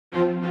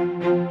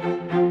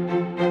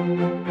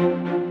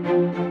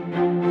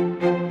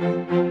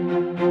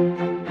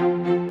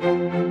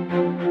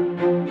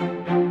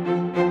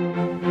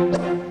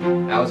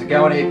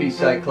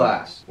Psych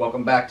class.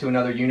 Welcome back to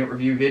another unit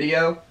review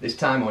video, this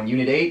time on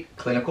Unit 8,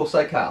 Clinical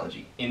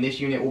Psychology. In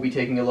this unit we'll be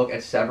taking a look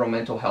at several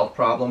mental health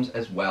problems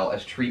as well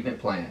as treatment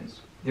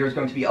plans. There's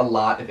going to be a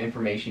lot of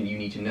information you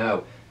need to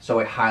know, so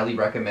I highly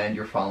recommend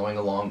you're following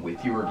along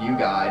with your review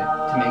guide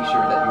to make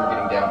sure that you're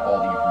getting down all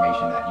the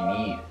information that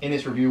you need. In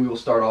this review we will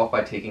start off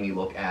by taking a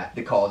look at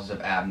the causes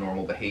of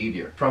abnormal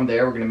behavior. From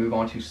there we're going to move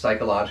on to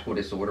psychological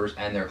disorders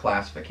and their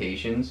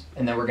classifications,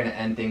 and then we're going to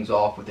end things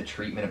off with the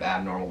treatment of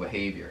abnormal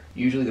behavior.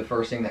 Usually the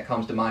first thing that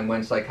comes to mind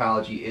when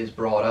psychology is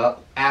brought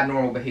up,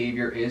 abnormal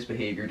behavior is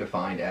behavior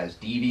defined as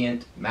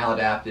deviant,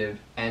 maladaptive,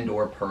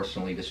 and/or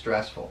personally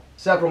distressful.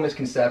 Several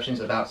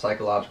misconceptions about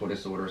psychological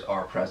disorders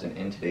are present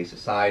in today's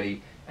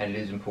society, and it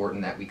is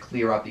important that we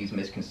clear up these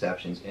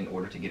misconceptions in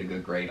order to get a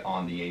good grade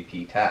on the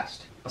AP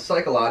test. A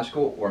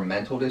psychological or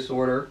mental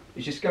disorder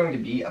is just going to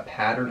be a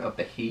pattern of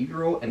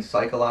behavioral and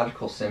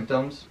psychological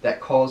symptoms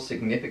that cause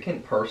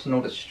significant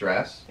personal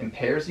distress,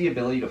 impairs the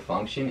ability to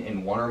function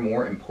in one or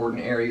more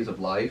important areas of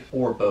life,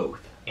 or both.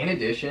 In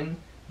addition,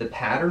 the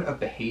pattern of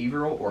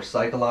behavioral or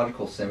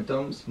psychological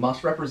symptoms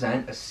must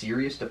represent a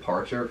serious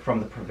departure from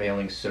the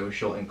prevailing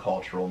social and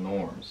cultural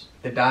norms.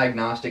 The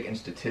Diagnostic and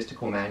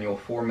Statistical Manual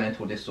for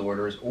Mental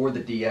Disorders, or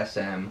the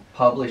DSM,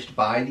 published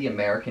by the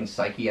American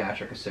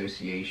Psychiatric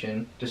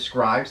Association,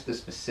 describes the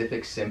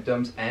specific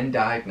symptoms and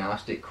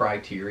diagnostic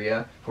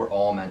criteria for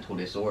all mental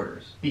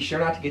disorders. Be sure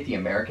not to get the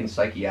American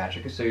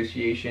Psychiatric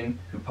Association,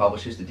 who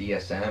publishes the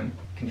DSM,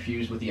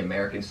 confused with the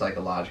American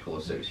Psychological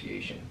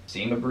Association.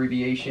 Same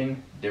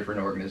abbreviation,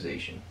 different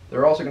organization. There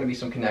are also going to be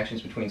some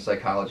connections between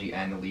psychology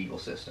and the legal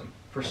system.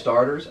 For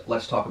starters,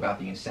 let's talk about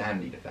the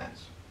insanity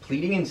defense.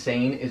 Pleading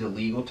insane is a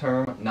legal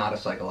term, not a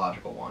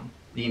psychological one.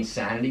 The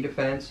insanity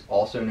defense,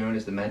 also known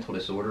as the mental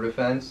disorder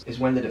defense, is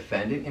when the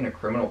defendant in a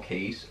criminal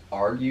case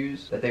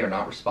argues that they are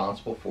not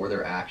responsible for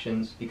their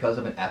actions because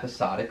of an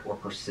episodic or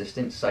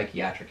persistent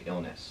psychiatric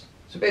illness.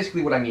 So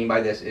basically what I mean by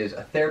this is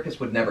a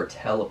therapist would never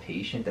tell a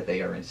patient that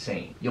they are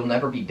insane. You'll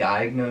never be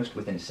diagnosed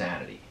with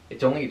insanity.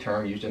 It's only a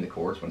term used in the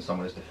courts when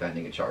someone is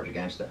defending a charge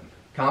against them.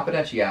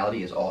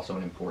 Confidentiality is also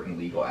an important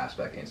legal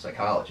aspect in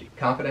psychology.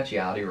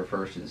 Confidentiality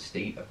refers to the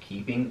state of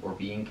keeping or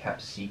being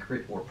kept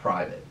secret or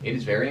private. It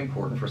is very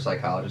important for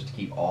psychologists to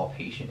keep all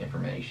patient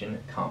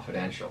information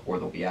confidential, or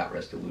they'll be at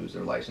risk to lose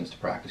their license to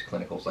practice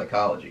clinical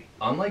psychology.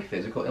 Unlike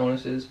physical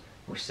illnesses,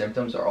 where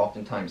symptoms are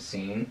oftentimes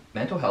seen,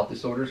 mental health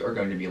disorders are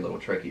going to be a little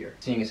trickier,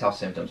 seeing as how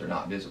symptoms are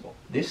not visible.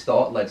 This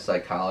thought led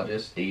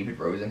psychologist David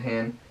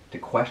Rosenhan to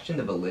question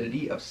the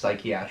validity of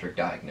psychiatric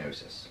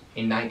diagnosis.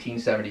 In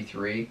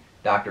 1973,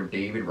 Dr.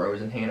 David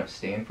Rosenhan of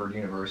Stanford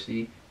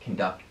University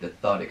conducted the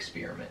THUD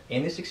experiment.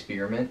 In this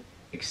experiment,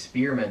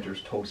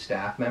 experimenters told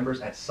staff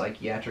members at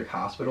psychiatric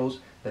hospitals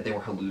that they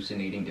were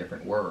hallucinating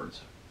different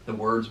words. The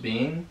words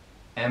being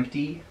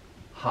empty,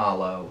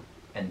 hollow,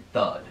 and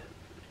thud.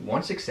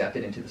 Once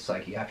accepted into the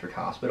psychiatric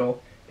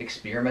hospital,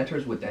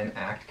 experimenters would then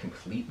act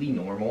completely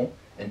normal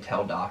and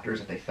tell doctors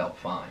that they felt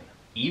fine.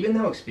 Even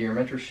though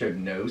experimenters showed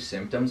no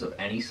symptoms of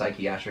any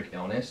psychiatric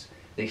illness,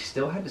 they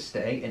still had to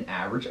stay an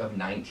average of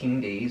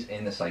 19 days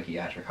in the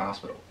psychiatric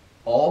hospital.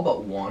 All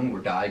but one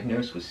were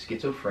diagnosed with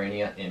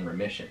schizophrenia in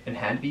remission and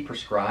had to be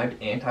prescribed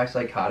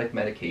antipsychotic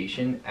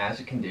medication as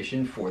a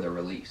condition for their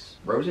release.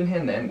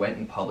 Rosenhan then went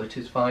and published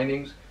his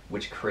findings,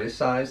 which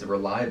criticized the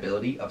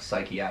reliability of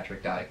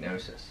psychiatric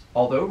diagnosis.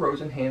 Although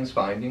Rosenhan's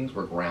findings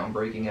were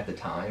groundbreaking at the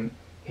time,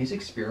 his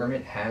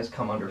experiment has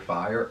come under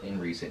fire in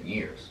recent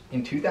years.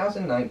 In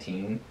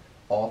 2019,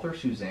 author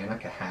Susanna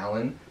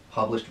Cahalan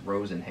published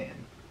Rosenhan,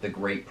 The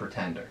Great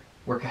Pretender,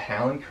 where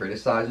Cahalan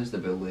criticizes the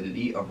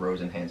validity of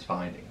Rosenhan's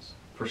findings.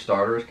 For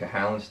starters,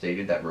 Cahalan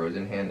stated that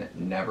Rosenhan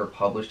never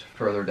published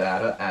further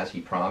data as he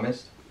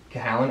promised.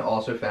 Cahalan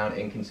also found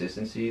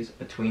inconsistencies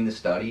between the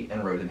study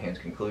and Rosenhan's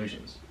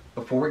conclusions.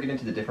 Before we get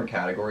into the different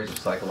categories of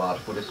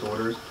psychological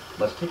disorders,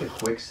 let's take a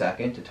quick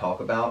second to talk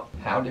about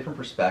how different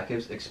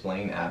perspectives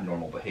explain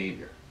abnormal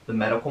behavior. The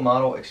medical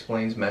model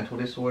explains mental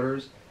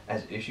disorders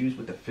as issues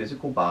with the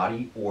physical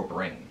body or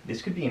brain.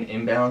 This could be an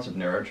imbalance of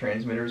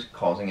neurotransmitters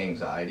causing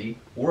anxiety,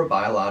 or a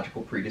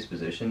biological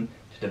predisposition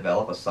to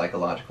develop a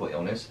psychological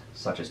illness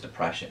such as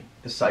depression.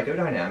 The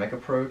psychodynamic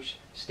approach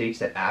states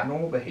that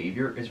abnormal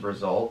behavior is a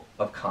result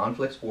of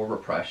conflicts or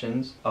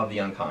repressions of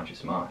the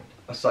unconscious mind.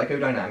 A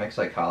psychodynamic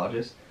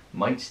psychologist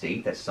might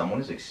state that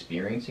someone is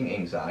experiencing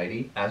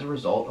anxiety as a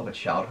result of a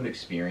childhood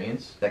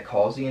experience that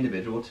caused the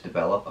individual to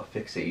develop a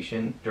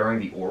fixation during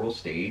the oral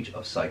stage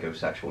of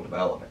psychosexual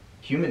development.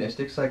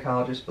 Humanistic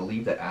psychologists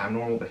believe that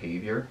abnormal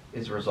behavior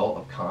is a result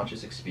of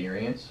conscious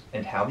experience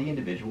and how the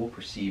individual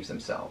perceives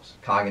themselves.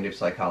 Cognitive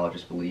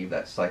psychologists believe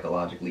that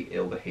psychologically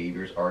ill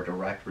behaviors are a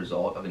direct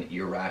result of an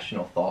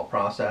irrational thought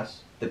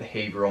process. The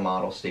behavioral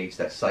model states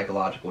that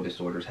psychological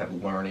disorders have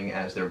learning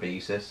as their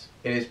basis.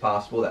 It is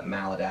possible that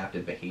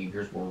maladaptive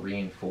behaviors were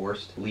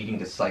reinforced, leading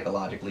to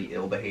psychologically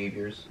ill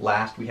behaviors.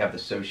 Last, we have the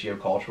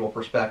sociocultural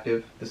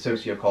perspective. The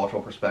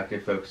sociocultural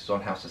perspective focuses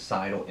on how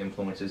societal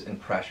influences and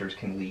pressures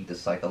can lead to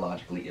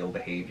psychologically ill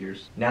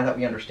behaviors. Now that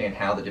we understand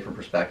how the different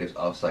perspectives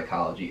of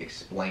psychology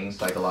explain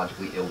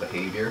psychologically ill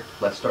behavior,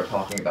 let's start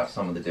talking about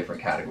some of the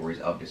different categories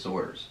of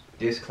disorders.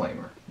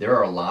 Disclaimer: there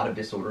are a lot of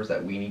disorders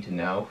that we need to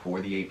know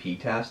for the AP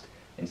test,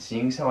 and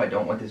seeing as how I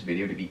don't want this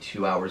video to be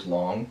 2 hours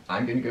long,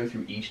 I'm going to go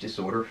through each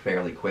disorder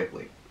fairly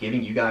quickly,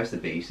 giving you guys the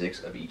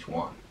basics of each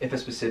one. If a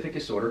specific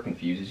disorder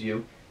confuses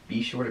you,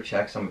 be sure to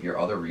check some of your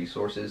other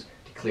resources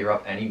to clear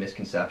up any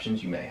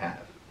misconceptions you may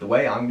have. The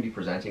way I'm going to be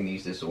presenting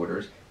these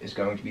disorders is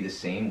going to be the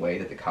same way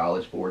that the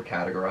College Board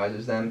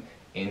categorizes them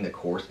in the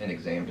course and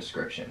exam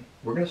description.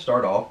 We're going to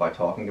start off by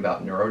talking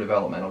about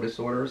neurodevelopmental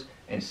disorders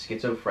and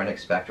schizophrenic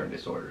spectrum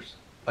disorders.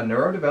 A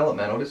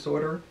neurodevelopmental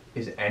disorder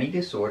is any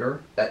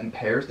disorder that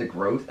impairs the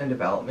growth and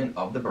development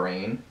of the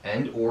brain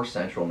and/or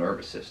central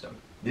nervous system.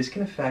 This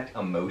can affect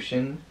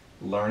emotion,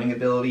 learning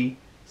ability,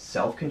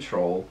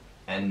 self-control,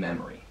 and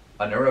memory.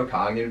 A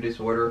neurocognitive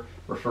disorder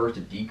refers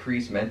to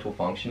decreased mental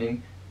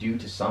functioning due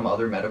to some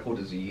other medical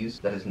disease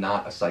that is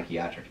not a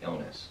psychiatric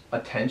illness.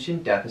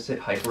 Attention Deficit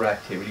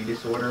Hyperactivity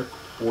Disorder,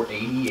 or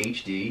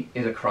ADHD,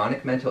 is a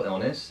chronic mental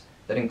illness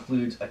that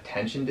includes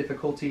attention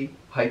difficulty,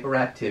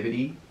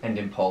 hyperactivity, and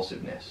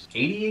impulsiveness.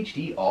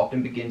 ADHD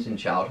often begins in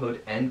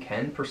childhood and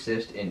can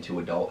persist into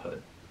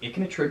adulthood. It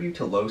can attribute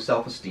to low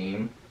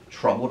self-esteem,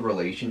 troubled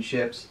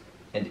relationships,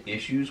 and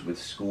issues with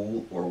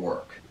school or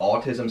work.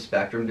 Autism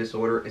spectrum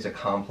disorder is a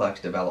complex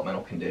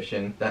developmental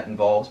condition that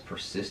involves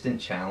persistent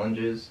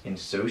challenges in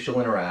social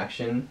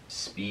interaction,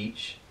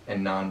 speech,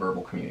 and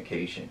nonverbal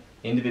communication.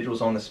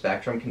 Individuals on the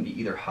spectrum can be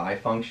either high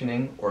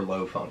functioning or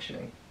low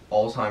functioning.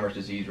 Alzheimer's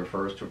disease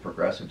refers to a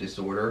progressive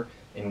disorder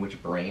in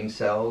which brain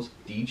cells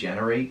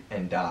degenerate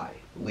and die,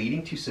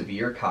 leading to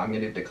severe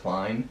cognitive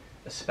decline,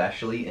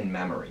 especially in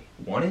memory.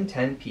 1 in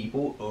 10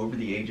 people over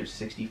the age of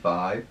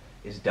 65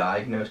 is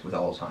diagnosed with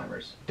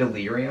Alzheimer's.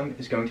 Delirium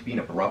is going to be an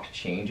abrupt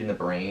change in the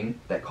brain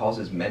that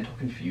causes mental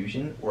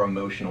confusion or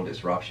emotional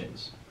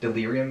disruptions.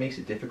 Delirium makes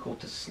it difficult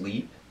to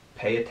sleep,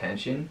 pay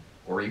attention,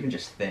 or even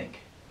just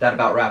think. That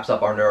about wraps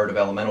up our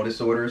neurodevelopmental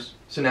disorders.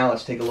 So now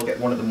let's take a look at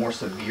one of the more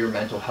severe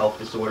mental health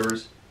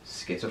disorders,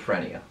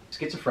 schizophrenia.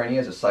 Schizophrenia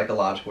is a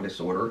psychological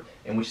disorder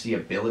in which the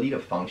ability to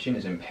function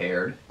is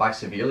impaired by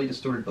severely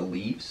distorted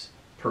beliefs,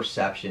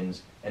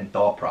 perceptions, and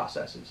thought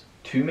processes.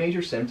 2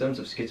 major symptoms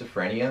of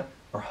schizophrenia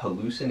are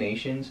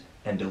hallucinations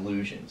and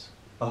delusions.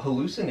 A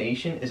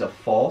hallucination is a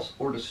false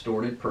or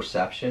distorted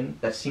perception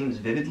that seems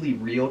vividly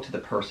real to the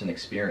person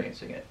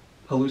experiencing it.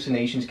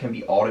 Hallucinations can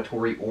be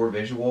auditory or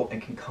visual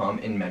and can come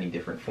in many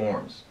different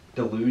forms.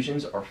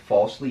 Delusions are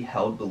falsely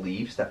held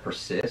beliefs that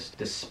persist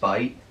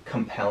despite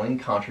compelling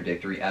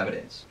contradictory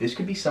evidence. This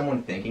could be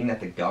someone thinking that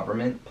the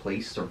government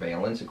placed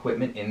surveillance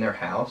equipment in their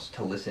house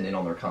to listen in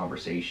on their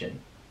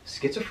conversation.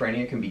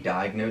 Schizophrenia can be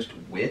diagnosed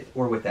with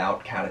or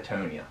without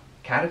catatonia.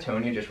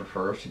 Catatonia just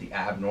refers to the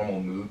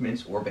abnormal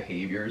movements or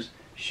behaviors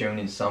shown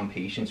in some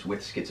patients with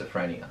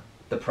schizophrenia.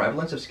 The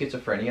prevalence of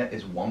schizophrenia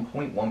is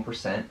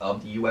 1.1%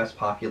 of the US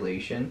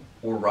population,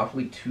 or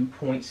roughly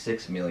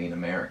 2.6 million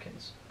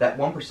Americans. That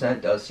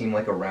 1% does seem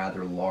like a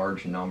rather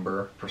large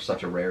number for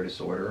such a rare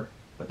disorder,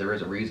 but there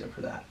is a reason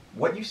for that.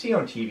 What you see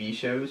on TV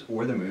shows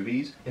or the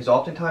movies is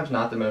oftentimes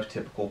not the most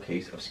typical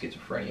case of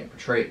schizophrenia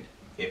portrayed,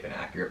 if an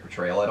accurate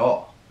portrayal at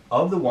all.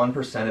 Of the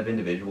 1% of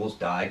individuals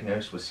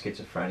diagnosed with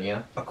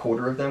schizophrenia, a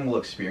quarter of them will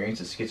experience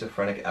a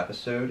schizophrenic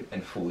episode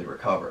and fully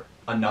recover.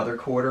 Another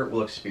quarter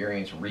will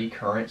experience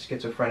recurrent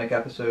schizophrenic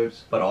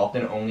episodes, but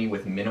often only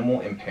with minimal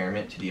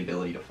impairment to the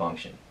ability to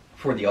function.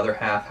 For the other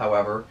half,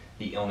 however,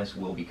 the illness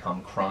will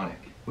become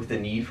chronic, with the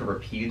need for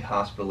repeated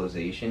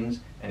hospitalizations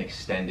and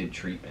extended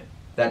treatment.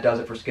 That does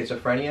it for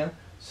schizophrenia.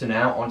 So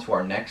now on to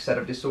our next set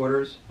of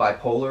disorders: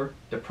 bipolar,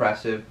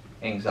 depressive,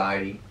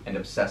 anxiety, and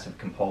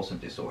obsessive-compulsive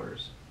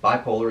disorders.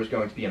 Bipolar is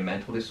going to be a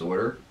mental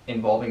disorder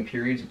involving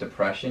periods of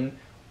depression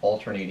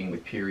alternating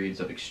with periods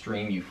of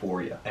extreme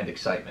euphoria and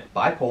excitement.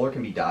 Bipolar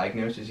can be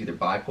diagnosed as either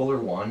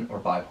bipolar 1 or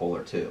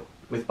bipolar 2.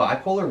 With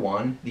bipolar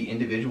 1, the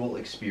individual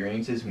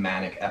experiences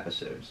manic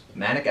episodes.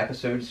 Manic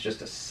episodes is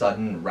just a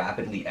sudden,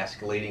 rapidly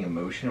escalating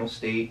emotional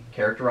state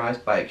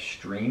characterized by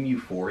extreme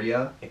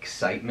euphoria,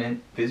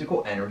 excitement,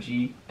 physical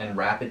energy, and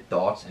rapid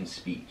thoughts and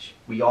speech.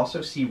 We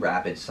also see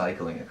rapid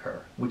cycling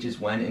occur, which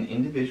is when an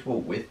individual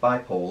with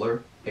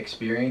bipolar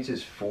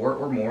experiences 4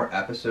 or more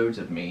episodes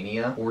of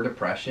mania or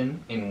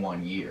depression in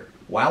 1 year.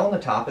 While on the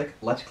topic,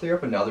 let's clear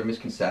up another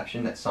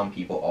misconception that some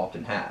people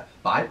often have.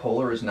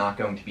 Bipolar is not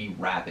going to be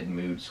rapid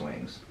mood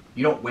swings.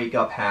 You don't wake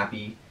up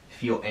happy,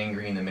 feel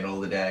angry in the middle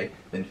of the day,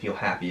 then feel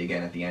happy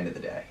again at the end of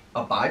the day.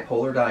 A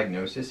bipolar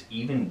diagnosis,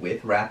 even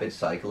with rapid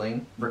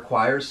cycling,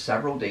 requires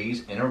several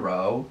days in a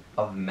row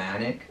of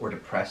manic or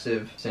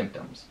depressive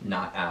symptoms,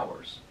 not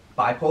hours.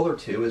 Bipolar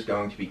 2 is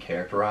going to be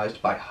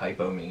characterized by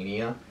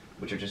hypomania,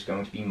 which are just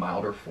going to be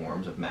milder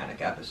forms of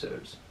manic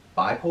episodes.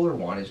 Bipolar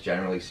 1 is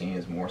generally seen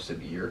as more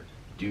severe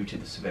due to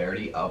the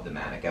severity of the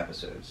manic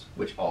episodes,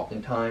 which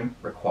oftentimes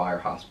require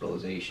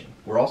hospitalization.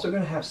 We're also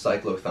going to have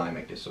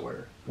cyclothymic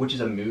disorder, which is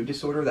a mood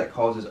disorder that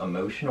causes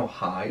emotional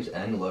highs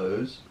and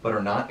lows, but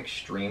are not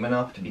extreme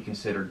enough to be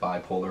considered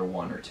bipolar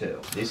 1 or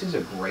 2. This is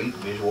a great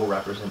visual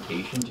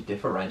representation to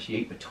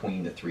differentiate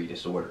between the three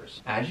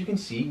disorders. As you can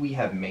see, we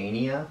have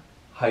mania,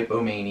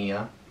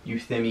 hypomania,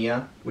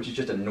 euthymia, which is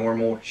just a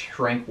normal,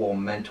 tranquil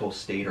mental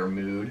state or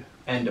mood,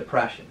 and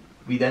depression.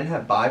 We then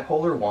have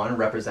bipolar 1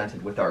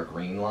 represented with our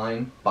green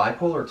line,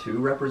 bipolar 2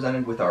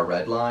 represented with our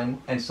red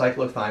line, and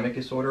cyclothymic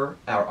disorder,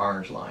 our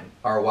orange line.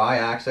 Our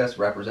y-axis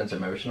represents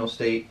emotional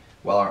state,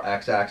 while our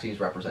x-axis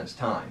represents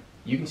time.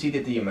 You can see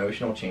that the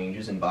emotional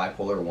changes in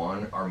bipolar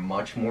 1 are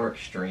much more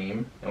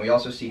extreme, and we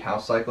also see how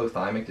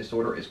cyclothymic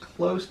disorder is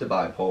close to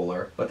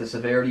bipolar, but the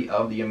severity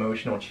of the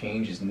emotional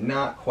change is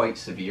not quite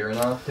severe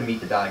enough to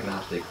meet the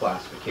diagnostic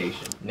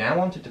classification.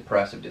 Now on to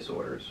depressive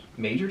disorders.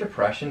 Major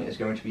depression is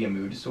going to be a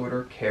mood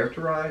disorder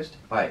characterized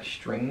by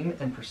extreme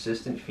and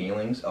persistent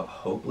feelings of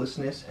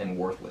hopelessness and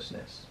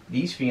worthlessness.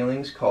 These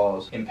feelings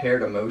cause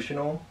impaired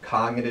emotional,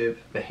 cognitive,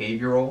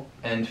 behavioral,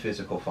 and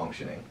physical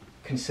functioning.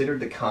 Considered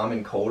the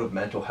common cold of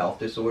mental health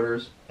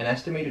disorders, an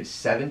estimated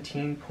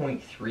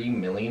 17.3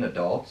 million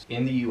adults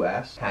in the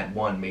US had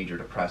one major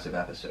depressive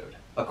episode.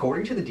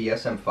 According to the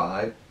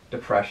DSM-5,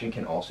 depression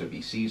can also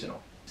be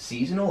seasonal.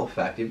 Seasonal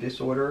affective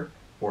disorder,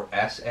 or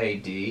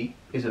SAD,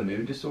 is a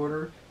mood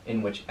disorder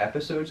in which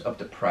episodes of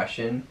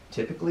depression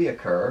typically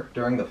occur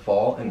during the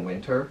fall and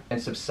winter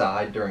and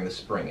subside during the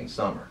spring and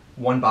summer.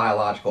 One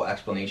biological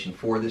explanation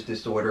for this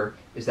disorder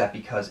is that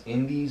because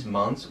in these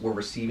months we're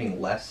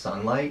receiving less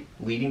sunlight,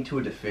 leading to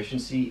a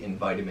deficiency in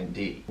vitamin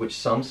D, which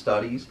some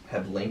studies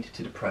have linked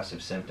to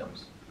depressive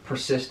symptoms.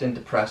 Persistent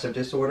depressive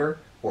disorder,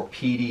 or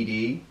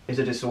PDD, is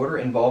a disorder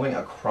involving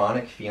a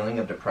chronic feeling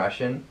of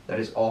depression that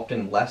is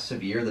often less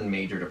severe than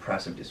major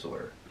depressive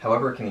disorder.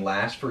 However, it can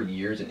last for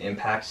years and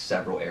impact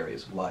several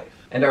areas of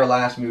life. And our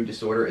last mood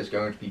disorder is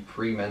going to be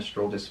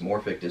premenstrual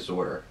dysmorphic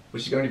disorder,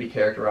 which is going to be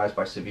characterized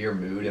by severe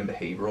mood and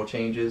behavioral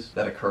changes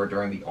that occur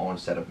during the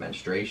onset of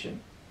menstruation.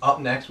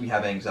 Up next, we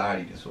have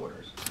anxiety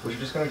disorders, which are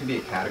just going to be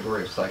a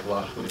category of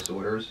psychological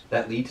disorders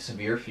that lead to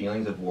severe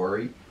feelings of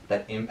worry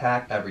that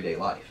impact everyday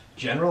life.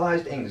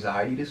 Generalized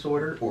anxiety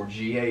disorder, or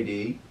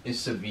GAD, is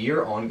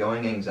severe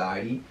ongoing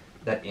anxiety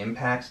that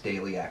impacts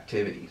daily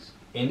activities.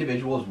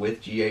 Individuals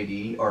with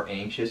GAD are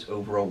anxious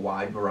over a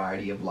wide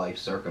variety of life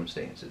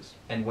circumstances,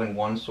 and when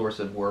one source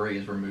of worry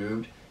is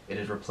removed, it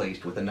is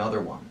replaced with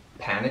another one.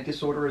 Panic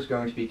disorder is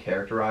going to be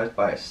characterized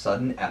by a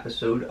sudden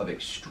episode of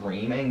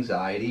extreme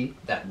anxiety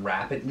that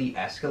rapidly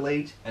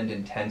escalates and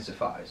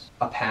intensifies.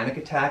 A panic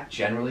attack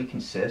generally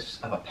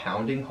consists of a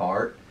pounding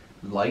heart,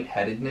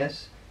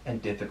 lightheadedness,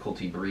 and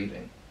difficulty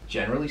breathing.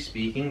 Generally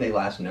speaking, they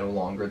last no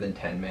longer than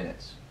 10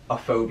 minutes. A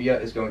phobia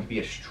is going to be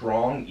a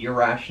strong,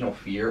 irrational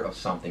fear of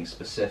something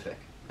specific.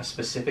 A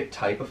specific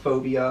type of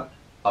phobia,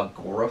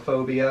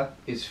 agoraphobia,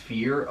 is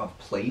fear of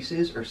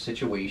places or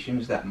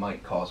situations that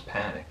might cause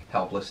panic,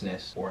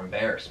 helplessness, or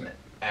embarrassment.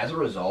 As a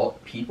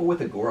result, people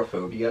with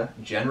agoraphobia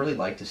generally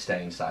like to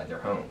stay inside their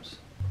homes.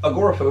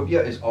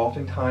 Agoraphobia is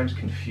oftentimes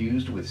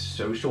confused with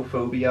social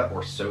phobia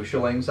or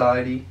social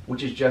anxiety,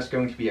 which is just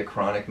going to be a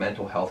chronic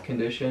mental health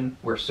condition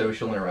where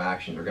social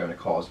interactions are going to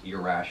cause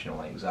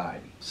irrational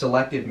anxiety.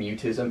 Selective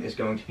mutism is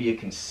going to be a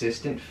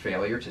consistent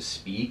failure to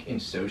speak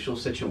in social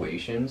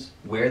situations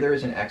where there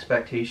is an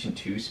expectation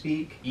to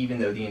speak, even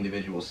though the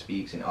individual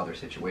speaks in other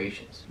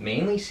situations.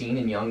 Mainly seen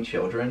in young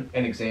children,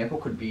 an example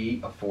could be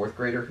a fourth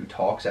grader who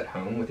talks at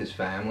home with his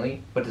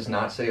family but does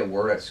not say a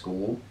word at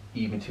school,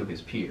 even to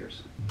his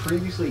peers.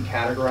 Previously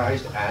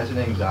categorized as an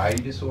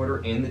anxiety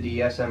disorder in the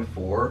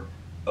DSM-4,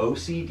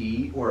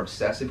 OCD, or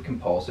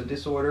Obsessive-Compulsive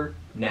disorder,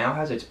 now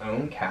has its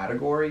own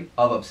category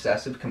of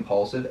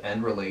Obsessive-Compulsive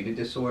and related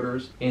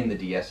disorders in the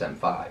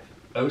DSM-5.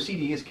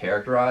 OCD is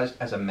characterized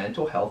as a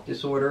mental health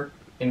disorder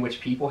in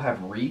which people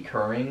have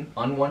recurring,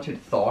 unwanted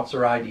thoughts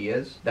or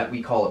ideas that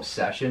we call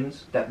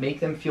obsessions that make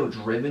them feel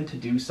driven to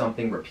do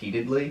something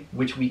repeatedly,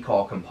 which we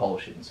call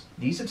compulsions.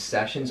 These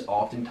obsessions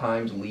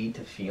oftentimes lead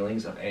to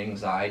feelings of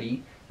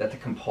anxiety that the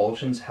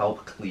compulsions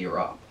help clear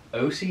up.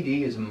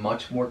 OCD is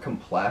much more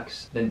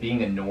complex than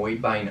being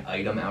annoyed by an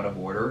item out of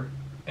order.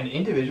 An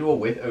individual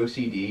with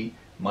OCD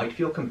might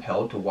feel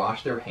compelled to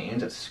wash their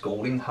hands at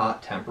scalding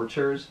hot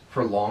temperatures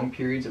for long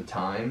periods of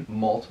time,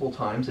 multiple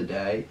times a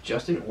day,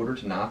 just in order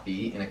to not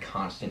be in a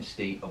constant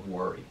state of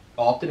worry.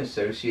 Often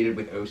associated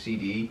with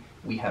OCD,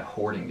 we have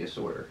hoarding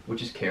disorder,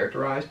 which is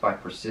characterized by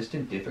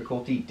persistent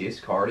difficulty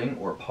discarding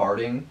or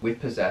parting with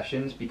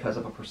possessions because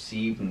of a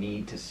perceived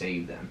need to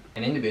save them.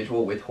 An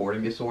individual with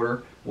hoarding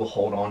disorder will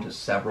hold on to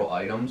several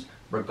items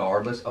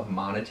regardless of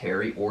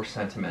monetary or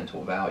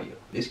sentimental value.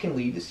 This can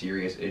lead to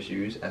serious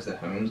issues as the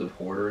homes of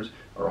hoarders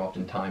are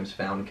oftentimes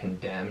found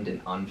condemned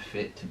and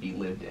unfit to be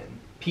lived in.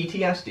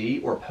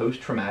 PTSD, or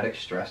post-traumatic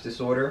stress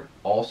disorder,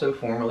 also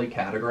formerly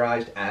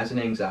categorized as an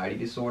anxiety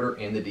disorder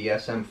in the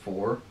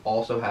DSM-4,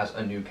 also has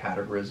a new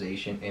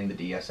categorization in the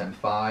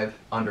DSM-5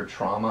 under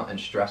trauma and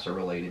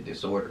stressor-related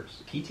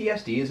disorders.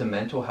 PTSD is a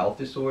mental health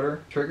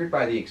disorder triggered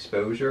by the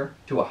exposure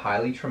to a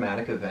highly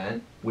traumatic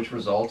event, which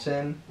results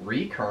in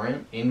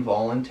recurrent,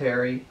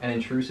 involuntary, and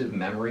intrusive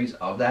memories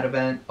of that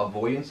event,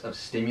 avoidance of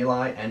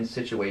stimuli and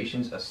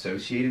situations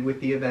associated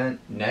with the event,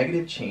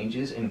 negative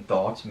changes in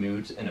thoughts,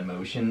 moods, and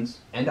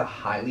emotions, and a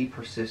highly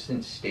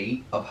persistent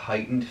state of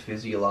heightened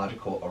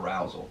physiological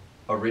arousal.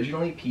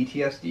 Originally,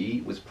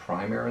 PTSD was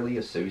primarily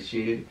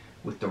associated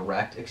with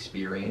direct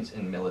experience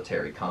in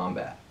military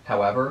combat.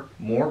 However,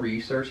 more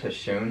research has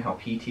shown how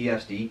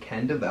PTSD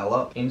can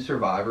develop in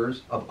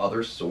survivors of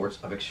other sorts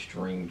of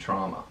extreme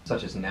trauma,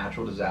 such as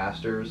natural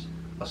disasters,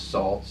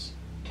 assaults,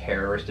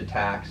 terrorist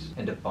attacks,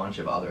 and a bunch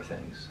of other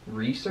things.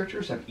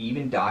 Researchers have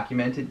even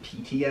documented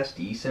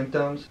PTSD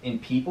symptoms in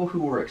people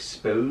who were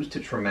exposed to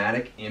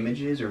traumatic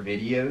images or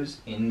videos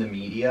in the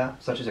media,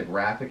 such as a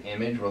graphic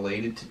image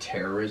related to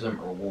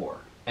terrorism or war.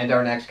 And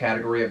our next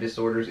category of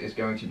disorders is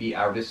going to be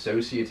our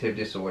dissociative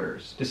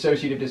disorders.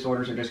 Dissociative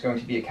disorders are just going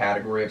to be a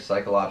category of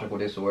psychological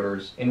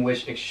disorders in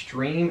which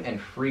extreme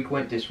and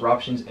frequent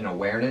disruptions in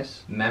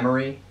awareness,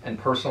 memory, and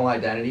personal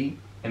identity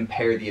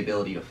impair the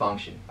ability to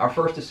function. Our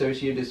first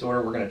dissociative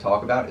disorder we're going to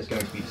talk about is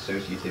going to be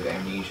dissociative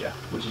amnesia,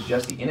 which is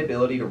just the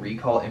inability to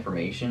recall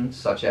information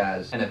such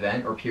as an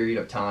event or period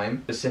of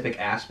time, specific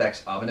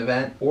aspects of an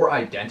event, or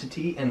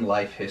identity and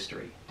life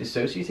history.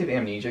 Dissociative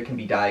amnesia can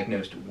be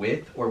diagnosed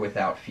with or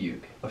without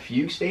fugue. A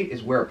fugue state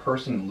is where a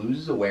person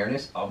loses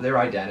awareness of their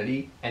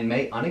identity and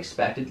may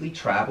unexpectedly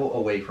travel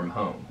away from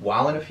home.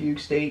 While in a fugue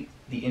state,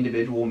 the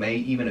individual may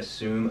even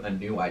assume a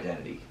new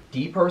identity.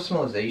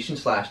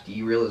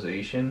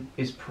 Depersonalization/derealization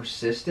is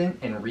persistent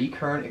and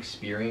recurrent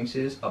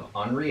experiences of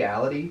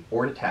unreality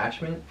or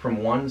detachment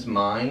from one's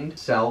mind,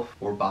 self,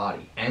 or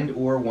body, and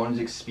or one's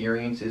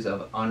experiences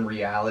of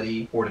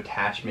unreality or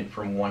detachment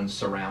from one's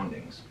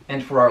surroundings.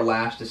 And for our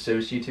last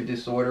dissociative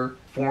disorder,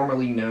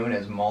 formerly known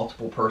as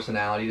multiple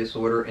personality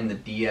disorder in the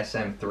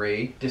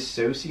DSM-3,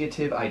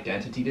 dissociative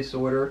identity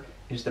disorder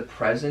is the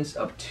presence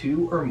of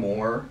two or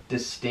more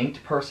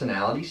distinct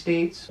personality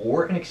states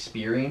or an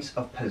experience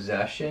of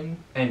possession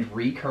and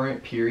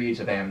recurrent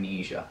periods of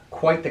amnesia.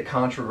 Quite the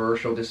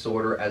controversial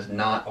disorder, as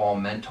not all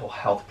mental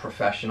health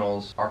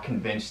professionals are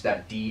convinced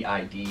that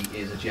DID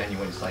is a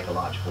genuine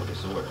psychological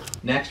disorder.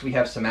 Next, we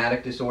have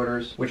somatic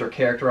disorders, which are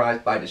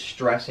characterized by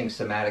distressing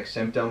somatic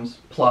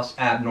symptoms, plus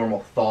abnormal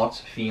thoughts,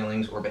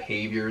 feelings, or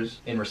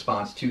behaviors in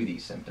response to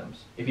these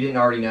symptoms. If you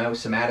didn't already know,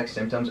 somatic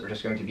symptoms are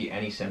just going to be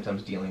any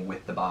symptoms dealing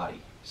with the body.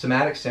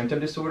 Somatic symptom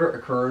disorder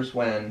occurs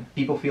when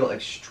people feel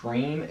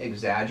extreme,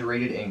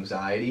 exaggerated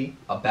anxiety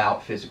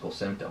about physical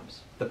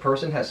symptoms. The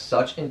person has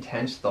such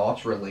intense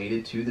thoughts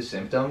related to the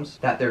symptoms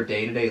that their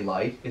day-to-day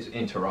life is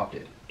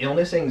interrupted.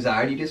 Illness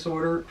anxiety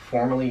disorder,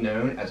 formerly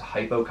known as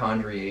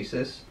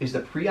hypochondriasis, is the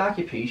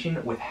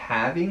preoccupation with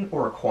having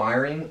or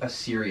acquiring a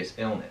serious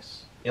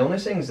illness.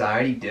 Illness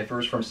anxiety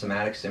differs from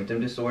somatic symptom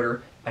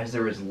disorder as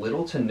there is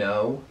little to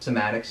no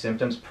somatic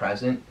symptoms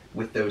present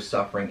with those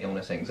suffering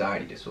illness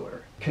anxiety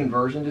disorder.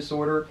 Conversion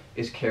disorder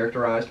is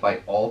characterized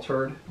by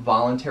altered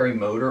voluntary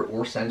motor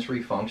or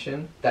sensory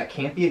function that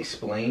can't be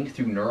explained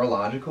through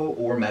neurological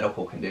or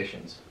medical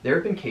conditions. There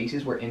have been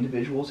cases where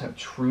individuals have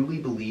truly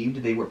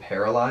believed they were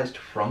paralyzed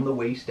from the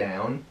waist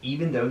down,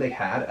 even though they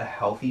had a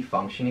healthy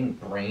functioning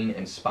brain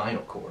and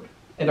spinal cord.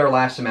 And our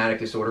last somatic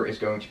disorder is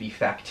going to be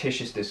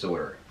factitious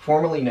disorder.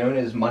 Formerly known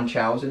as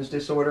Munchausen's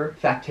disorder,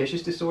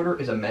 factitious disorder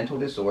is a mental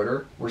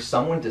disorder where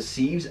someone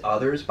deceives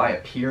others by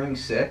appearing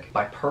sick,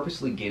 by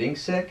purposely getting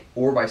sick,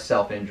 or by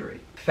self-injury.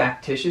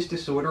 Factitious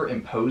disorder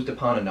imposed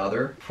upon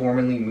another,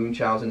 formerly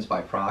Munchausen's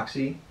by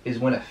proxy, is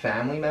when a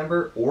family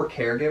member or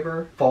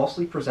caregiver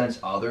falsely presents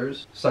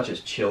others, such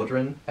as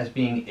children, as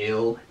being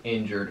ill,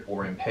 injured,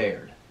 or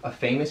impaired. A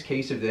famous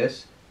case of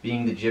this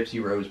being the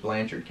Gypsy Rose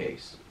Blanchard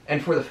case.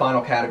 And for the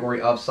final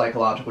category of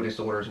psychological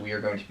disorders we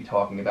are going to be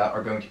talking about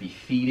are going to be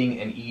feeding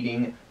and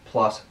eating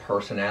plus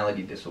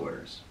personality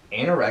disorders.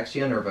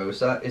 Anorexia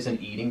nervosa is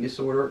an eating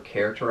disorder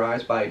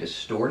characterized by a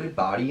distorted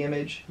body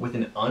image with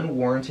an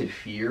unwarranted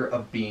fear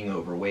of being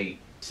overweight.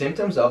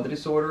 Symptoms of the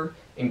disorder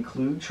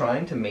include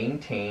trying to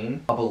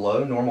maintain a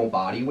below normal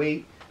body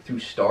weight through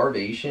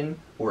starvation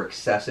or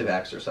excessive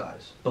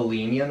exercise.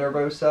 Bulimia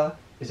nervosa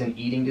is an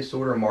eating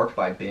disorder marked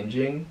by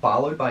binging,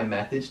 followed by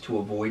methods to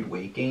avoid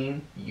weight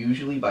gain,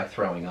 usually by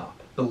throwing up.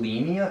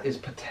 Bulimia is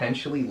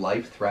potentially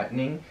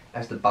life-threatening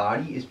as the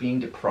body is being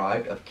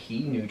deprived of key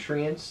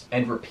nutrients,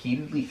 and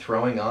repeatedly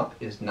throwing up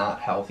is not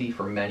healthy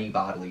for many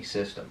bodily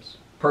systems.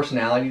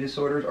 Personality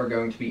disorders are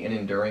going to be an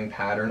enduring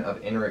pattern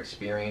of inner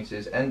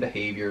experiences and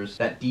behaviors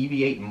that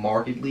deviate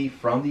markedly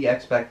from the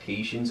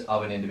expectations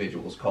of an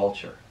individual's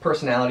culture.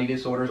 Personality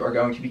disorders are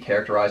going to be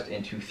characterized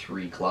into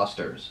 3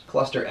 clusters.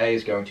 Cluster A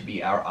is going to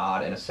be our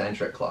odd and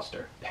eccentric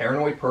cluster.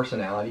 Paranoid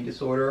personality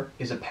disorder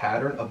is a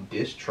pattern of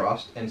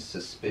distrust and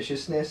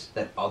suspiciousness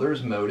that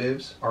others'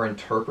 motives are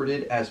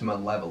interpreted as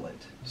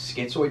malevolent.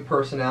 Schizoid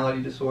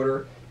personality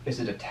disorder is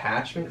a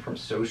detachment from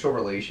social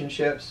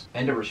relationships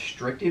and a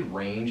restricted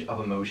range of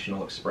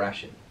emotional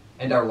expression.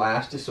 And our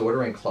last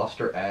disorder in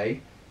cluster A,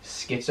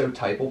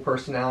 schizotypal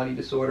personality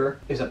disorder,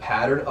 is a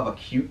pattern of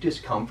acute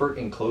discomfort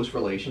in close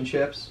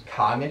relationships,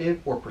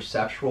 cognitive or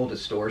perceptual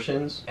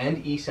distortions,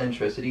 and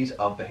eccentricities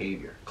of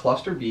behavior.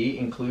 Cluster B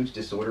includes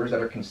disorders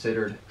that are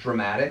considered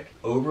dramatic,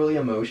 overly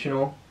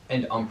emotional,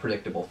 and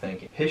unpredictable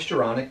thinking.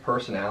 Histrionic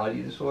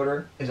personality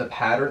disorder is a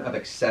pattern of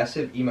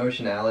excessive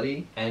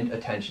emotionality and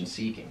attention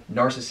seeking.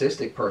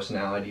 Narcissistic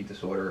personality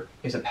disorder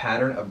is a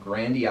pattern of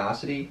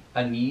grandiosity,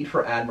 a need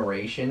for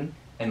admiration,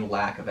 and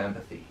lack of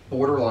empathy.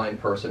 Borderline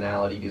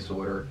personality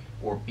disorder,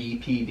 or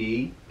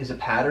BPD, is a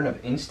pattern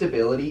of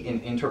instability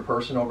in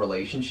interpersonal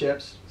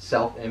relationships,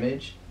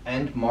 self-image,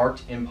 and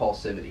marked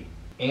impulsivity.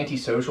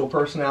 Antisocial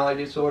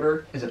personality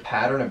disorder is a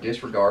pattern of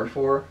disregard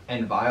for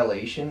and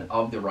violation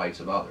of the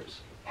rights of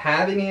others.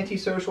 Having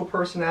antisocial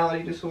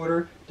personality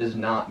disorder does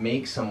not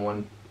make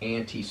someone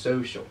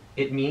antisocial.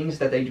 It means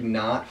that they do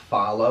not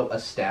follow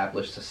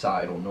established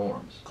societal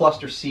norms.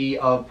 Cluster C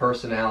of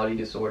personality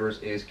disorders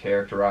is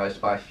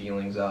characterized by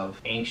feelings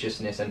of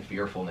anxiousness and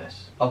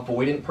fearfulness.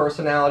 Avoidant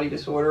personality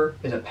disorder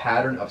is a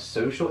pattern of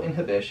social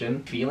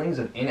inhibition, feelings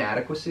of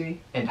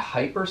inadequacy, and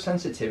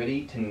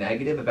hypersensitivity to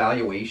negative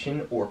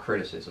evaluation or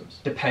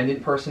criticisms.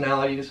 Dependent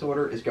personality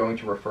disorder is going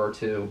to refer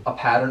to a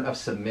pattern of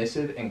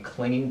submissive and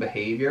clinging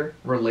behavior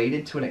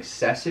related to an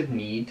excessive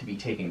need to be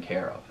taken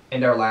care of.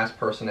 And our last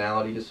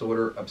personality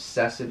disorder,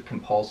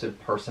 Obsessive-Compulsive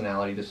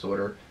personality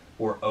disorder,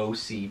 or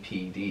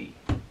OCPD.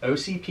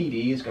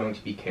 OCPD is going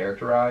to be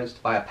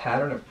characterized by a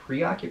pattern of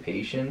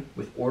preoccupation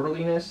with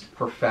orderliness,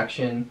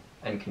 perfection,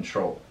 and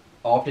control.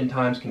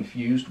 Oftentimes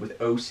confused with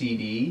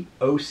OCD,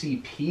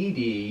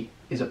 OCPD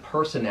is a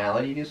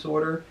personality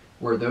disorder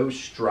where those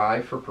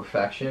strive for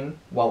perfection,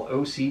 while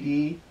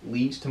OCD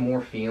leads to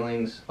more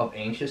feelings of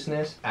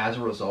anxiousness as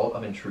a result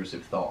of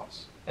intrusive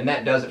thoughts. And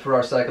that does it for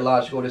our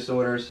psychological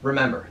disorders.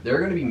 Remember, there are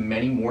going to be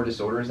many more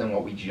disorders than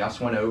what we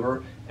just went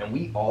over, and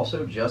we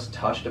also just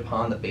touched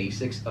upon the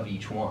basics of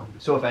each one.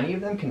 So if any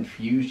of them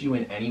confused you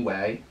in any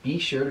way, be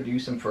sure to do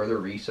some further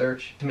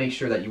research to make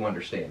sure that you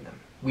understand them.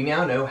 We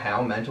now know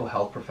how mental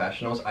health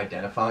professionals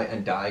identify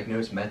and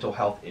diagnose mental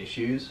health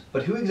issues,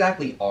 but who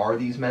exactly are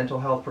these mental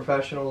health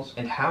professionals,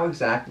 and how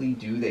exactly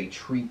do they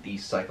treat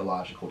these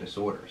psychological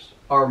disorders?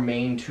 Our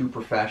main 2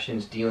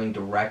 professions dealing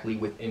directly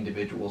with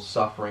individuals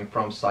suffering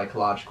from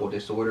psychological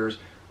disorders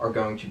are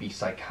going to be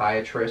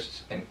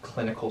psychiatrists and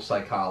clinical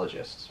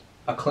psychologists.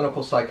 A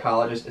clinical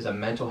psychologist is a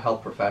mental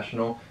health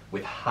professional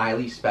with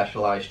highly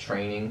specialized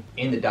training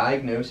in the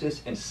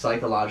diagnosis and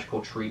psychological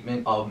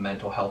treatment of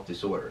mental health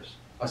disorders.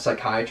 A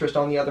psychiatrist,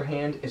 on the other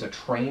hand, is a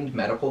trained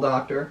medical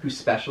doctor who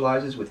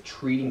specializes with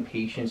treating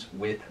patients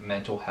with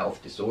mental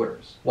health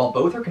disorders. While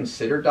both are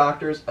considered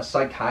doctors, a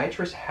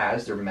psychiatrist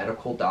has their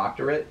medical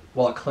doctorate,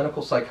 while a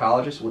clinical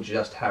psychologist will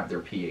just have their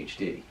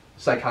PhD.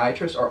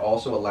 Psychiatrists are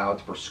also allowed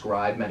to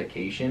prescribe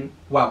medication,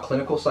 while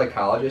clinical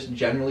psychologists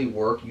generally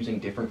work using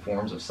different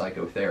forms of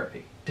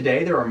psychotherapy.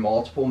 Today, there are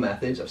multiple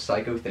methods of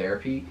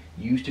psychotherapy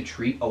used to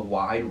treat a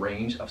wide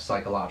range of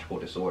psychological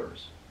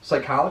disorders.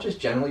 Psychologists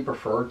generally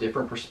prefer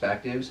different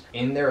perspectives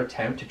in their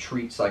attempt to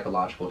treat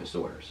psychological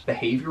disorders.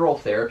 Behavioral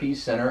therapies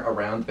center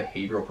around the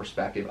behavioral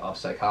perspective of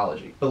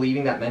psychology,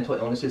 believing that mental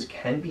illnesses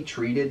can be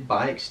treated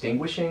by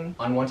extinguishing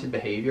unwanted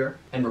behavior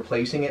and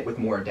replacing it with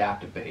more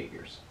adaptive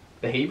behaviors.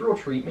 Behavioral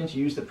treatments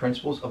use the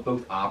principles of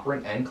both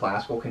operant and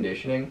classical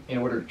conditioning in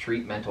order to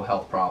treat mental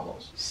health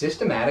problems.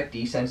 Systematic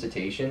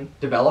desensitization,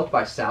 developed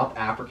by South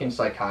African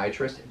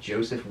psychiatrist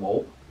Joseph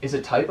Wolpe, is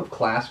a type of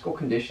classical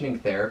conditioning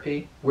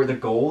therapy where the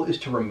goal is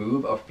to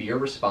remove a fear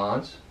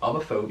response of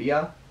a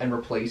phobia and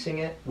replacing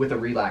it with a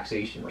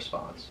relaxation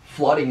response.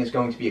 Flooding is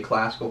going to be a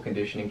classical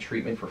conditioning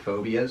treatment for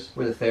phobias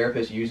where the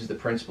therapist uses the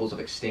principles of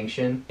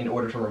extinction in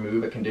order to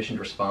remove a conditioned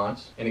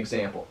response. An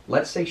example,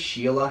 let's say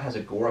Sheila has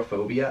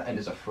agoraphobia and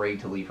is afraid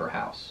to leave her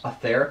house. A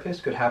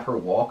therapist could have her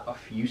walk a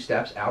few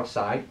steps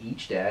outside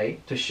each day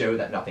to show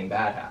that nothing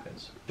bad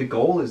happens. The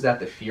goal is that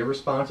the fear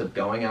response of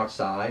going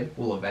outside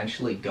will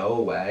eventually go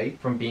away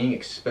from being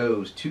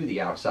exposed to the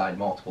outside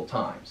multiple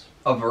times.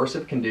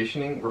 Aversive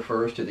conditioning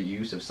refers to the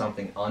use of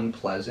something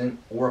unpleasant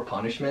or a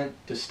punishment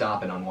to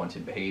stop an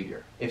unwanted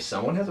behavior. If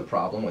someone has a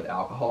problem with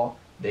alcohol,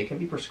 they can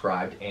be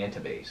prescribed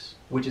antabase,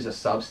 which is a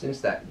substance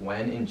that,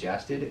 when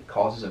ingested,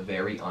 causes a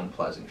very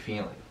unpleasant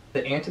feeling.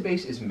 The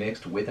antabase is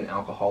mixed with an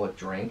alcoholic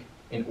drink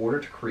in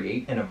order to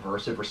create an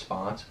aversive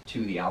response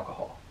to the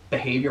alcohol.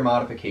 Behavior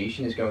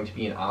modification is going to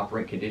be an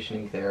operant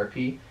conditioning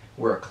therapy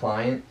where a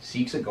client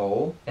seeks a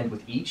goal and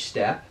with each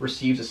step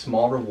receives a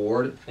small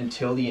reward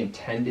until the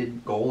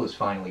intended goal is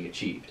finally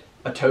achieved.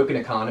 A token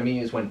economy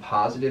is when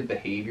positive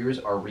behaviors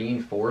are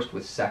reinforced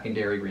with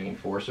secondary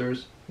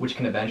reinforcers, which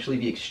can eventually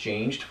be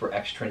exchanged for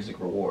extrinsic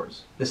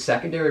rewards. The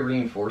secondary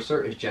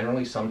reinforcer is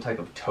generally some type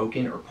of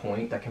token or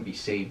point that can be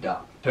saved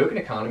up. Token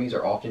economies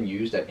are often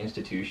used at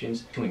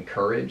institutions to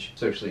encourage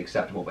socially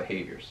acceptable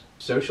behaviors.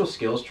 Social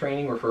skills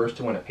training refers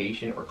to when a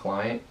patient or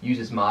client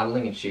uses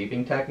modeling and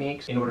shaping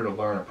techniques in order to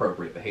learn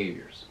appropriate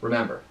behaviors.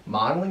 Remember,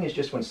 modeling is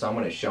just when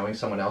someone is showing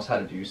someone else how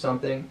to do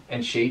something,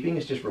 and shaping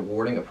is just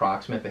rewarding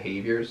approximate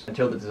behaviors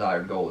until the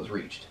desired goal is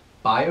reached.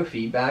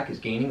 Biofeedback is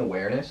gaining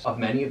awareness of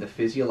many of the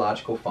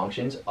physiological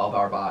functions of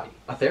our body.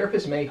 A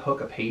therapist may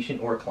hook a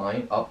patient or a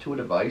client up to a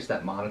device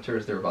that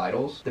monitors their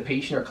vitals. The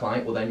patient or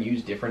client will then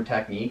use different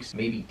techniques,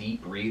 maybe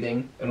deep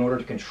breathing, in order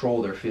to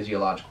control their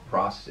physiological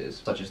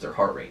processes, such as their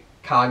heart rate.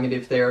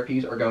 Cognitive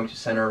therapies are going to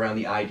center around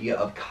the idea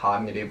of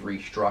cognitive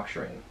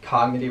restructuring.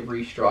 Cognitive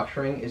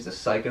restructuring is the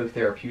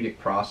psychotherapeutic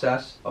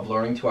process of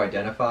learning to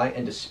identify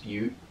and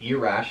dispute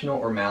irrational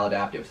or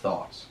maladaptive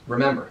thoughts.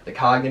 Remember, the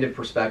cognitive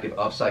perspective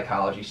of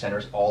psychology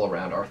centers all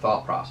around our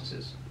thought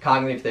processes.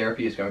 Cognitive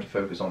therapy is going to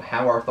focus on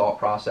how our thought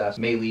process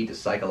may lead to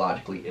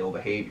psychologically ill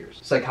behaviors.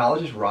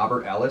 Psychologist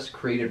Robert Ellis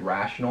created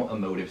rational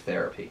emotive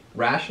therapy.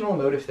 Rational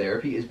emotive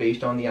therapy is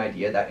based on the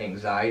idea that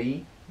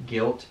anxiety,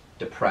 guilt,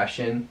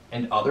 depression,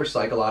 and other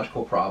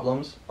psychological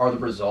problems are the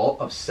result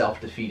of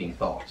self-defeating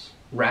thoughts.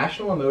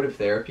 Rational emotive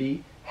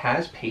therapy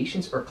has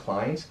patients or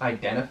clients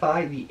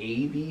identify the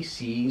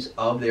ABCs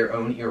of their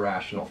own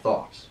irrational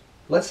thoughts.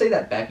 Let's say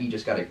that Becky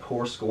just got a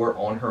poor score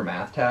on her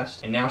math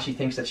test, and now she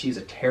thinks that she's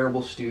a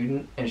terrible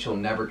student and she'll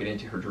never get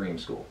into her dream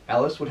school.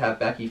 Ellis would have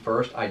Becky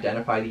first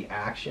identify the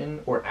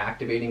action or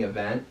activating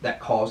event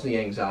that caused the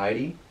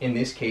anxiety. In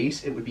this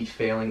case, it would be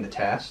failing the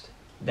test.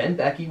 Then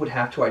Becky would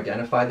have to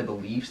identify the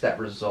beliefs that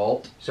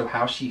result, so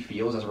how she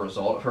feels as a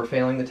result of her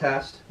failing the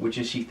test, which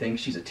is she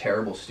thinks she's a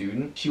terrible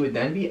student. She would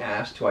then be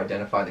asked to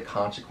identify the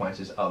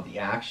consequences of the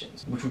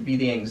actions, which would be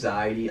the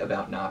anxiety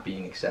about not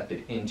being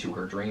accepted into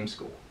her dream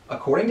school.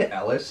 According to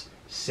Ellis,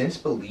 since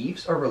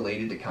beliefs are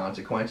related to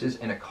consequences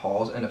in a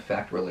cause and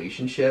effect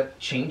relationship,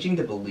 changing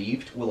the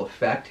belief will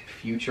affect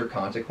future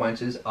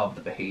consequences of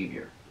the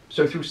behavior.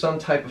 So through some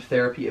type of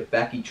therapy, if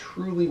Becky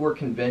truly were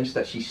convinced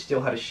that she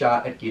still had a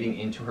shot at getting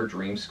into her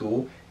dream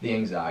school, the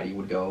anxiety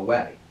would go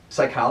away.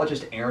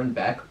 Psychologist Aaron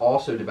Beck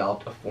also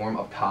developed a form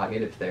of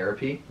cognitive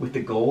therapy with the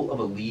goal of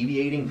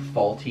alleviating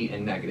faulty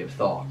and negative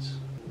thoughts.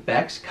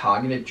 Beck's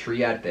cognitive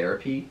triad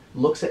therapy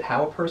looks at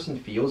how a person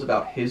feels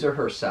about his or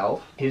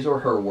herself, his or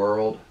her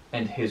world,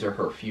 and his or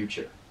her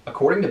future.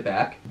 According to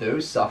Beck,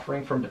 those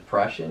suffering from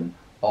depression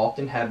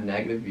often have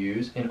negative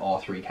views in all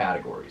three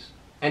categories.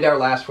 And our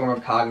last form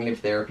of cognitive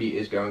therapy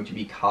is going to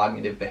be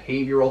cognitive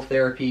behavioral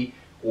therapy,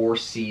 or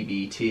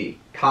CBT.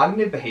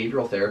 Cognitive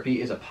behavioral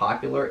therapy is a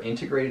popular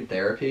integrated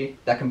therapy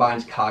that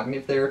combines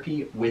cognitive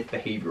therapy with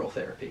behavioral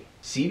therapy.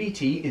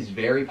 CBT is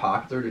very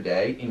popular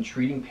today in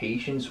treating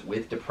patients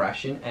with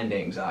depression and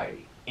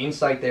anxiety.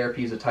 Insight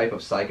therapy is a type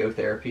of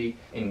psychotherapy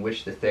in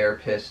which the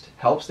therapist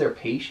helps their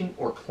patient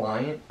or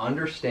client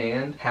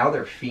understand how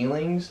their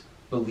feelings,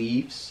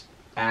 beliefs,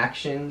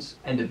 actions,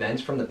 and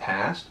events from the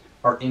past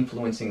are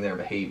influencing their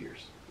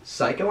behaviors.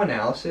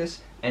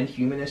 Psychoanalysis and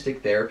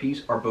humanistic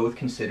therapies are both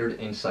considered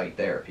insight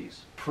therapies.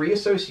 Free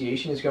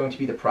association is going to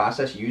be the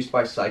process used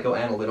by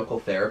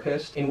psychoanalytical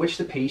therapists in which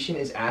the patient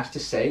is asked to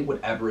say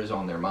whatever is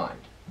on their mind.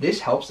 This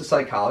helps the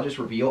psychologist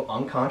reveal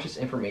unconscious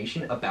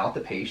information about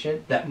the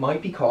patient that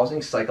might be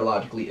causing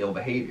psychologically ill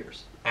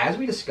behaviors. As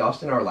we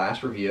discussed in our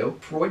last review,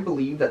 Freud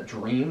believed that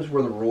dreams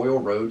were the royal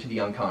road to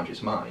the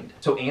unconscious mind.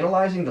 So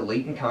analyzing the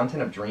latent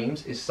content of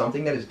dreams is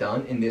something that is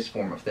done in this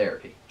form of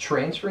therapy.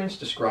 Transference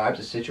describes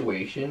a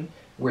situation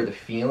where the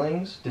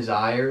feelings,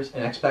 desires,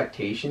 and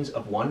expectations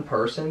of one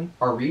person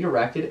are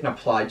redirected and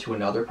applied to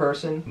another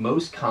person,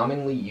 most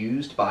commonly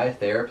used by a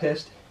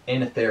therapist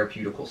in a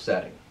therapeutical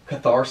setting.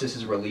 Catharsis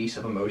is a release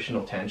of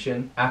emotional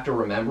tension after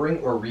remembering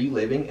or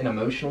reliving an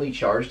emotionally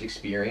charged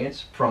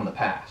experience from the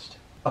past.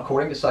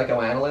 According to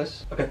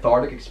psychoanalysts, a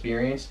cathartic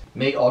experience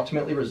may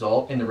ultimately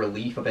result in the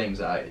relief of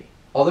anxiety.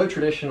 Although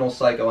traditional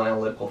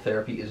psychoanalytical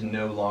therapy is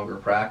no longer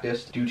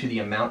practiced due to the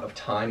amount of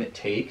time it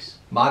takes,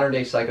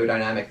 modern-day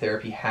psychodynamic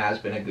therapy has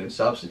been a good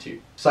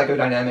substitute.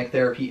 Psychodynamic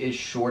therapy is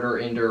shorter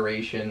in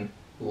duration,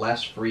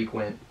 less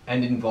frequent,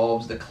 and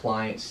involves the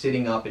client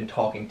sitting up and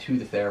talking to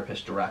the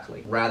therapist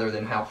directly, rather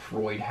than how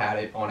Freud had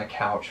it on a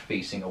couch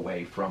facing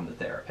away from the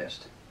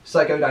therapist.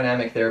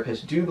 Psychodynamic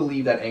therapists do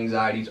believe that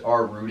anxieties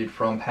are rooted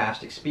from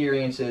past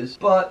experiences,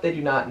 but they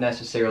do not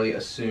necessarily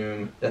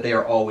assume that they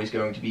are always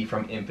going to be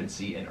from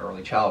infancy and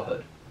early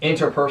childhood.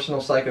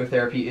 Interpersonal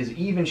psychotherapy is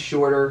even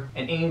shorter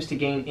and aims to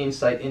gain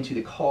insight into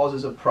the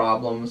causes of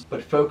problems,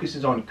 but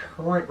focuses on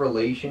current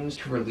relations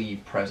to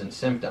relieve present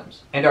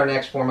symptoms. And our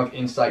next form of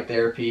insight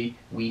therapy,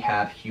 we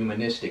have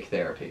humanistic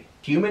therapy.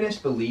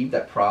 Humanists believe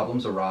that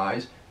problems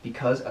arise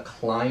because a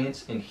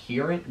client's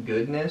inherent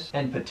goodness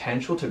and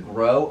potential to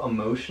grow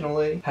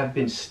emotionally have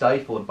been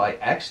stifled by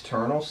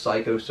external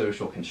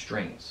psychosocial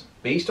constraints.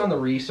 Based on the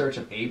research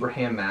of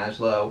Abraham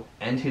Maslow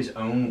and his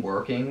own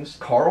workings,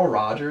 Carl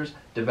Rogers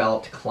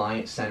developed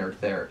client-centered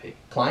therapy.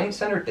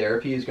 Client-centered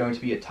therapy is going to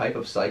be a type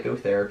of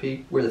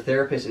psychotherapy where the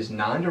therapist is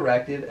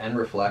non-directive and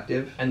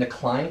reflective, and the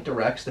client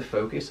directs the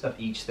focus of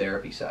each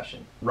therapy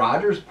session.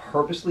 Rogers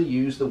purposely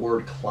used the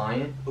word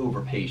client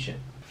over patient.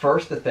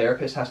 First, the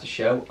therapist has to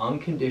show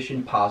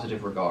unconditioned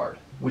positive regard,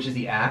 which is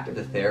the act of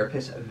the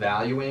therapist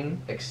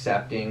valuing,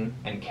 accepting,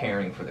 and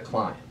caring for the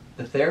client.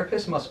 The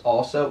therapist must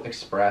also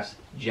express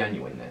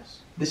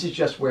genuineness. This is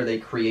just where they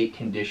create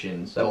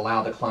conditions that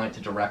allow the client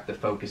to direct the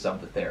focus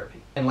of the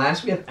therapy. And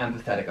last, we have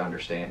empathetic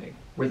understanding,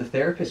 where the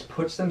therapist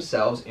puts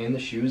themselves in the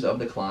shoes of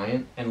the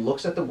client and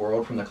looks at the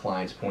world from the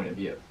client's point of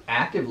view.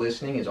 Active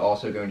listening is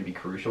also going to be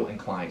crucial in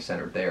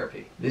client-centered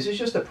therapy. This is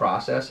just the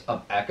process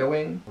of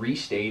echoing,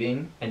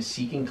 restating, and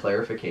seeking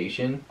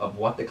clarification of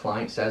what the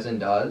client says and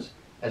does,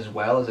 as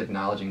well as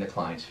acknowledging the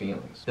client's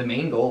feelings. The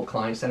main goal of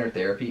client-centered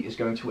therapy is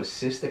going to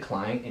assist the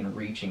client in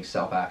reaching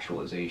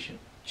self-actualization.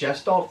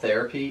 Gestalt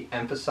therapy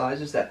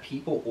emphasizes that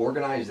people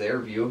organize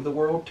their view of the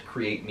world to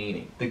create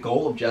meaning. The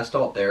goal of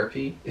Gestalt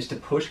therapy is to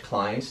push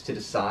clients to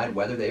decide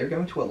whether they are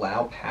going to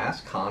allow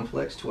past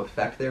conflicts to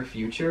affect their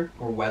future,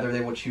 or whether they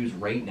will choose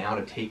right now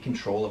to take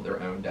control of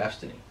their own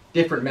destiny.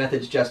 Different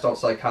methods Gestalt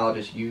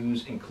psychologists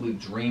use include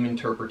dream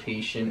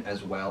interpretation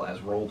as well as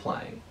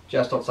role-playing.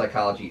 Gestalt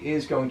psychology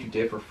is going to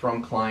differ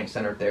from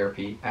client-centered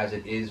therapy as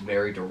it is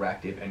very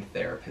directive and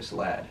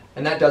therapist-led.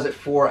 And that does it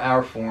for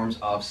our forms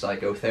of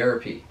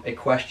psychotherapy. A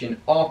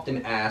question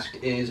often asked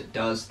is,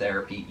 does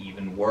therapy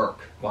even work?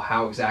 Well,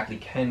 how exactly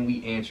can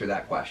we answer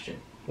that question?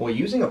 Well,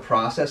 using a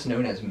process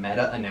known as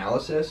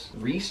meta-analysis,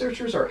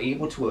 researchers are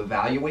able to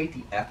evaluate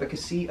the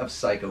efficacy of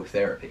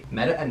psychotherapy.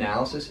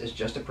 Meta-analysis is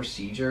just a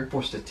procedure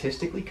for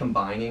statistically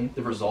combining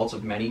the results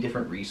of many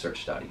different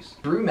research studies.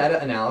 Through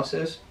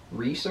meta-analysis,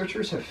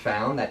 researchers have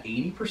found that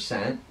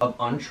 80% of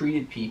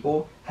untreated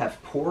people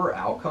have poorer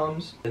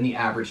outcomes than the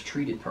average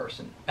treated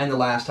person. And the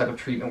last type of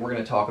treatment we're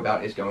going to talk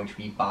about is going to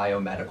be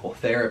biomedical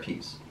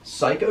therapies.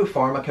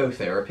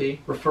 Psychopharmacotherapy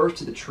refers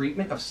to the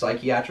treatment of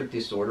psychiatric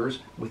disorders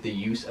with the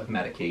use of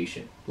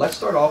medication. Let's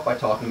start off by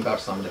talking about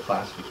some of the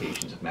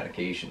classifications of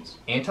medications.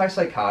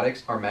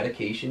 Antipsychotics are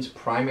medications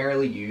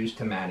primarily used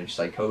to manage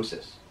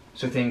psychosis.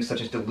 So things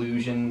such as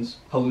delusions,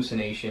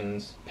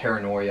 hallucinations,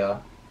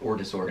 paranoia, or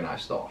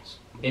disorganized thoughts.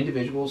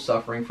 Individuals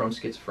suffering from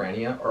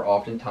schizophrenia are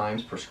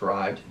oftentimes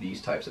prescribed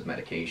these types of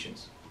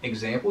medications.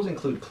 Examples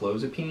include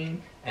clozapine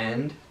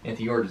and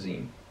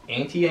antiordazine.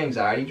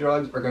 Anti-anxiety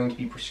drugs are going to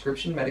be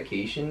prescription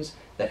medications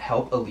that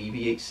help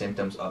alleviate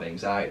symptoms of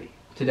anxiety.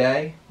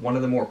 Today, one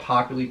of the more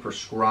popularly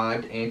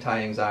prescribed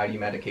anti-anxiety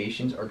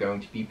medications are going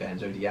to be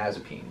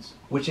benzodiazepines,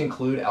 which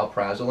include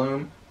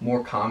alprazolam,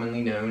 more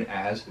commonly known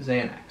as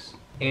Xanax.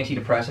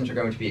 Antidepressants are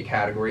going to be a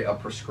category of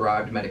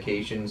prescribed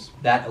medications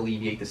that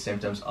alleviate the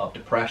symptoms of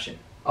depression.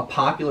 A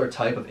popular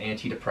type of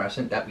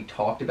antidepressant that we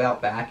talked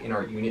about back in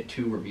our Unit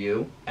 2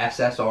 review,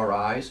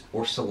 SSRIs,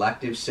 or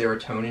selective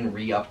serotonin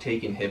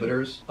reuptake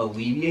inhibitors,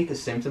 alleviate the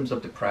symptoms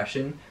of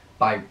depression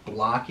by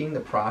blocking the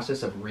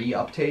process of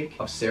reuptake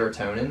of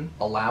serotonin,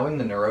 allowing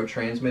the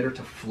neurotransmitter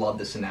to flood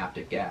the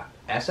synaptic gap.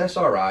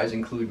 SSRIs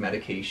include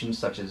medications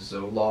such as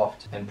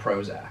Zoloft and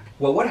Prozac.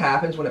 Well, what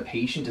happens when a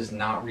patient does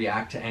not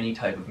react to any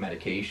type of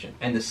medication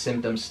and the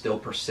symptoms still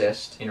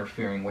persist,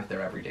 interfering with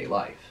their everyday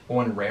life? Well,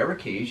 on rare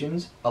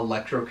occasions,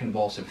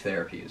 electroconvulsive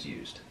therapy is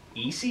used.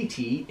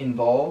 ECT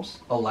involves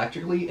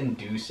electrically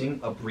inducing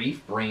a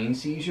brief brain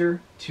seizure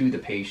to the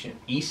patient.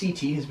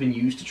 ECT has been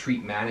used to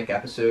treat manic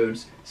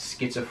episodes,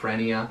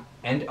 schizophrenia,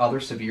 and other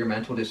severe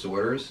mental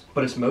disorders,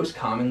 but it's most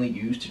commonly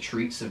used to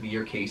treat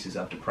severe cases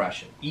of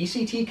depression.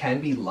 ECT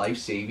can be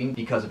life-saving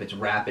because of its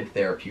rapid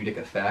therapeutic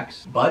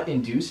effects, but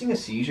inducing a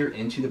seizure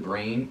into the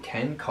brain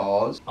can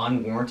cause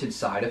unwarranted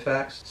side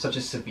effects, such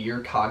as severe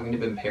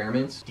cognitive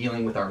impairments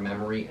dealing with our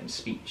memory and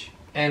speech.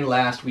 And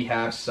last, we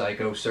have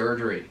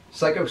psychosurgery.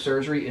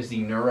 Psychosurgery is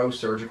the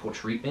neurosurgical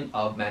treatment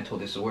of mental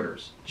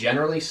disorders.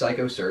 Generally,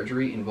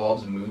 psychosurgery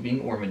involves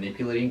moving or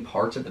manipulating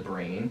parts of the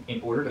brain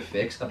in order to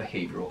fix a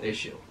behavioral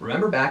issue.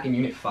 Remember back in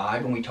Unit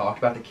 5 when we talked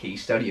about the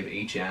case study of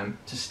HM?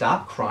 To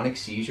stop chronic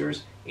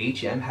seizures,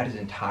 HM had his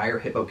entire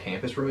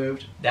hippocampus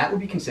removed. That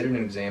would be considered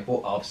an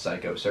example of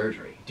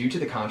psychosurgery. Due to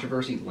the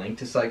controversy linked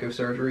to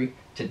psychosurgery,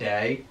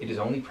 today it is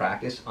only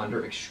practiced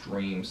under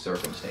extreme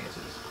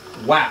circumstances.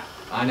 Wow!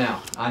 I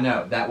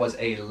know, that was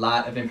a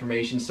lot of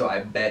information, so I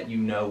bet you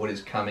know what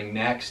is coming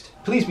next.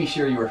 Please be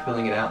sure you are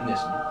filling it out in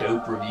this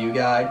dope review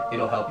guide.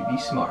 It'll help you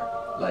be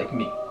smart, like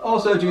me.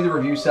 Also, do the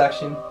review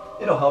section.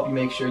 It'll help you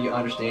make sure you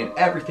understand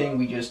everything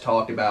we just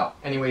talked about.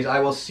 Anyways, I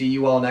will see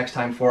you all next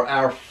time for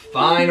our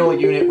final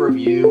unit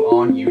review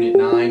on Unit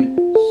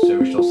 9,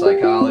 Social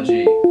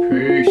Psychology.